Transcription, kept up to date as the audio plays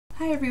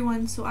Hi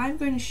everyone, so I'm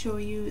going to show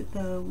you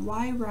the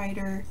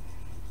yWriter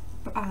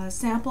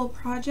sample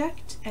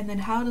project and then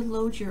how to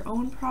load your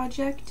own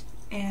project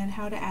and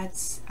how to add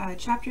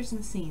chapters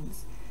and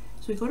scenes.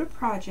 So we go to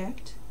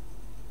Project,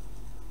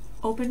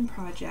 Open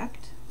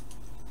Project,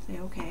 say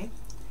OK,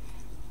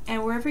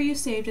 and wherever you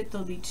saved it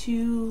there'll be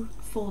two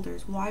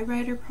folders,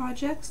 yWriter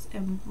Projects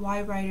and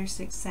yWriter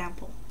 6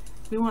 Sample.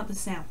 We want the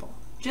sample,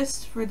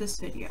 just for this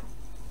video.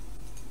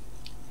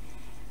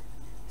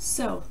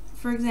 So,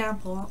 for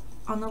example,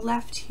 on the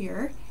left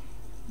here,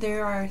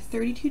 there are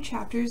 32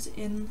 chapters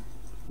in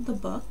the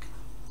book.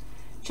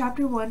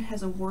 Chapter 1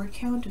 has a word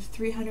count of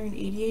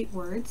 388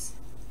 words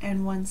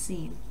and one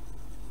scene.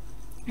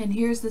 And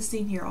here's the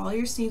scene here. All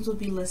your scenes will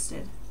be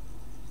listed.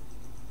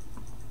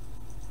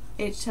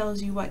 It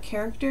tells you what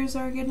characters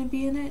are going to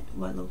be in it,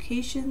 what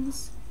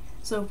locations.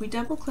 So if we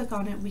double click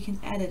on it, we can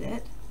edit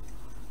it.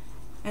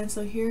 And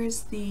so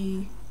here's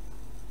the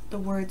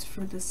words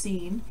for the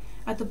scene.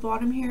 At the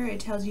bottom here, it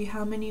tells you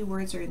how many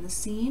words are in the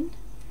scene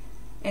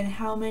and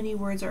how many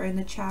words are in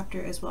the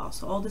chapter as well.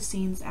 So all the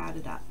scenes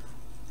added up.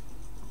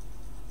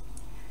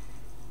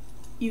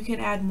 You can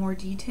add more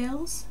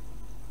details.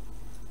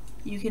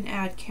 You can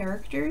add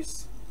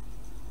characters,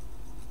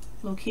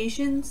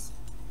 locations,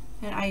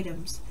 and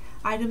items.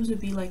 Items would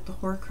be like the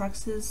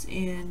Horcruxes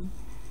in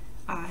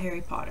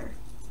Harry Potter.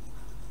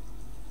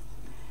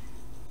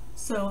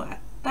 So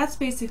that's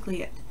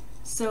basically it.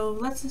 So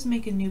let's just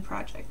make a new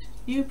project.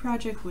 New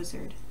project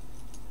wizard.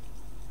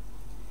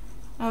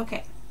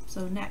 Okay,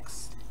 so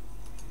next.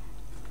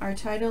 Our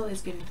title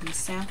is going to be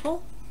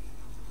sample.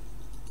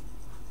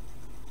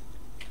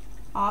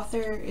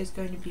 Author is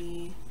going to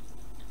be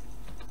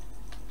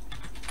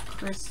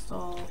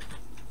Crystal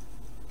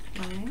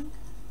Lang.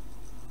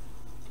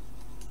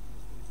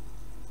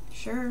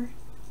 Sure.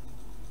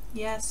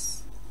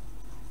 Yes.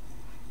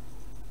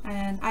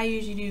 And I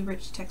usually do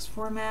rich text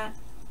format.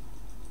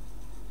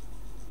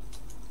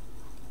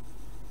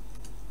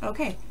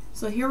 Okay,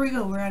 so here we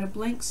go. We're at a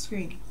blank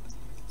screen.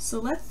 So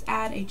let's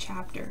add a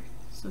chapter.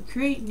 So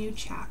create new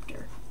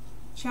chapter.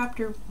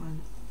 Chapter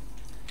 1.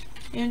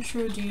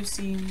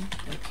 Introducing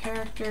the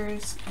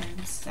characters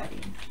and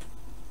setting.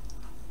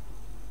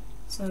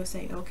 So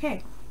say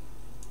OK.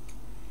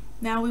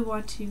 Now we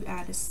want to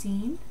add a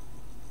scene.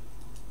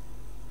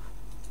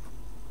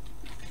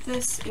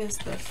 This is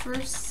the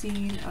first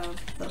scene of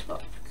the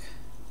book.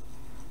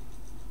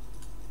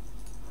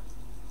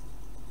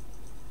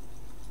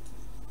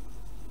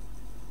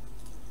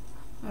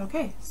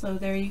 Okay, so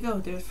there you go.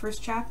 There's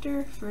first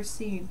chapter, first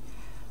scene.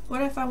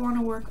 What if I want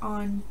to work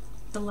on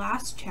the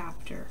last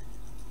chapter?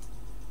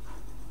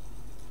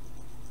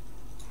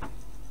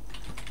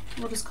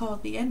 We'll just call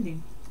it the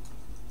ending.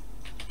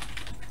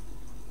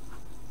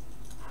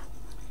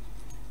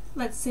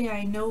 Let's say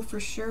I know for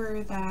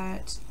sure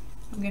that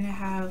I'm going to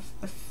have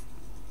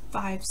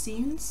 5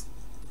 scenes.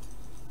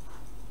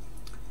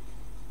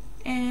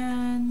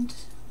 And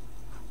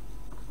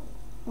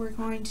we're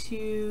going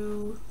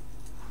to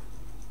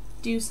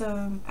do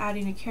some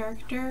adding a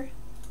character.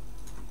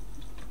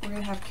 We're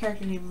going to have a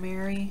character named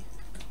Mary.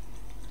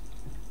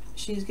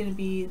 She's going to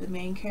be the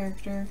main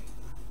character.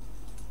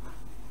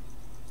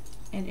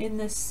 And in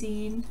this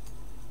scene,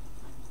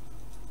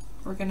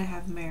 we're going to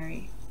have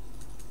Mary.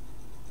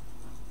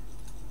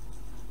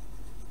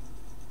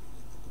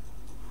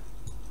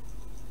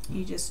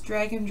 You just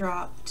drag and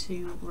drop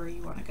to where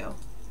you want to go.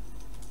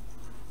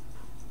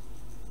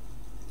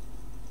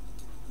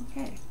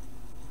 Okay.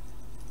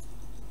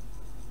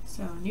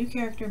 So, new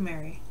character,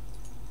 Mary.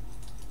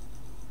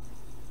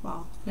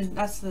 Well,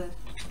 that's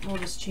we'll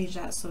just change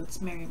that so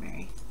it's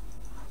Mary.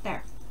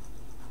 There.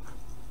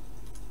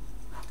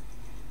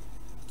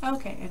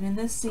 Okay, and in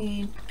this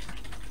scene,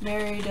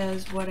 Mary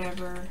does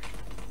whatever,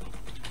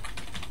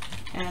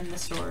 and the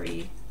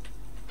story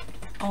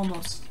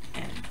almost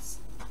ends.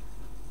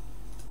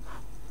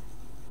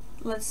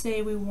 Let's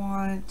say we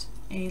want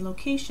a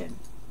location.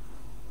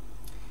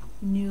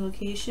 New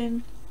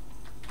location,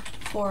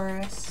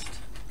 forest.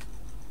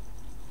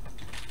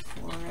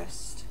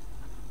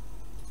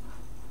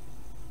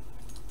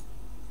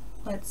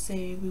 Let's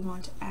say we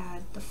want to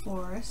add the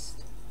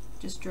forest.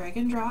 Just drag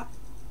and drop.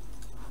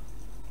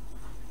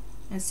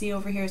 And see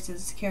over here it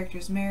says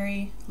characters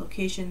Mary,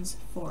 locations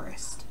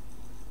forest.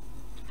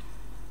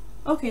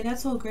 Okay,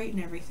 that's all great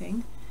and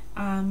everything.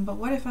 But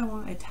what if I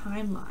want a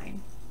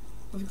timeline?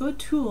 If we go to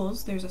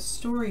Tools, there's a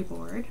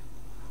storyboard.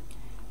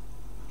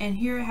 And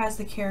here it has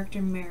the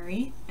character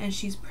Mary, and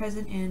she's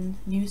present in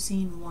New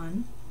Scene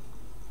 1,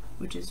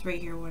 which is right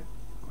here,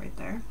 right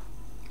there.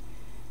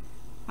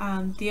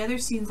 The other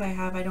scenes I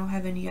don't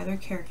have any other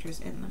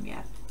characters in them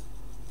yet.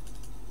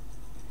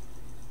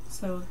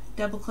 So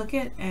double click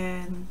it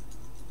and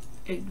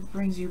it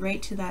brings you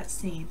right to that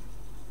scene.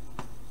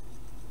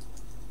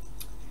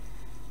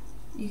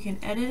 You can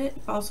edit it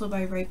also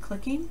by right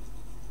clicking.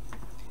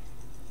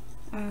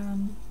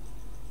 And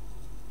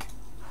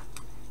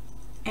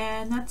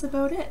that's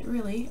about it,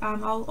 really.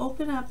 I'll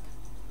open up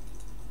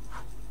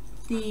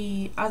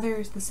the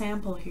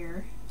sample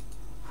here.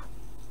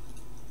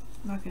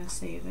 I'm not going to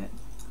save it.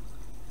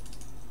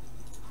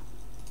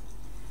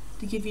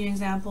 to give you an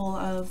example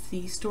of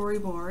the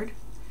storyboard.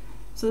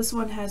 So this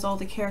one has all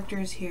the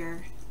characters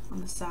here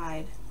on the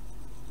side.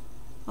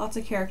 Lots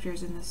of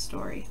characters in this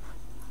story.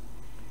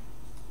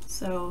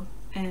 So,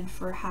 and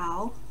for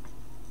Hal,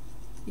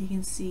 you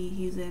can see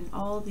he's in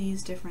all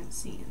these different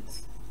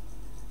scenes.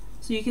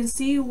 So you can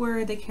see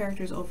where the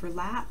characters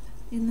overlap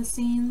in the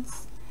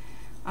scenes,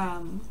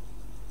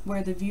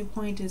 where the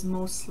viewpoint is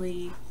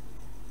mostly,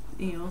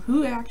 you know,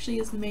 who actually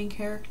is the main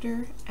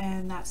character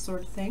and that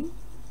sort of thing.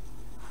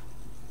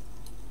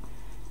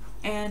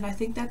 And I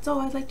think that's all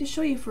I'd like to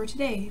show you for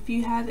today. If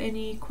you have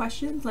any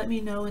questions, let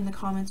me know in the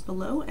comments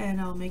below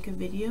and I'll make a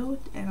video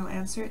and I'll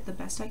answer it the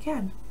best I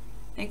can.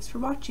 Thanks for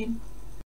watching.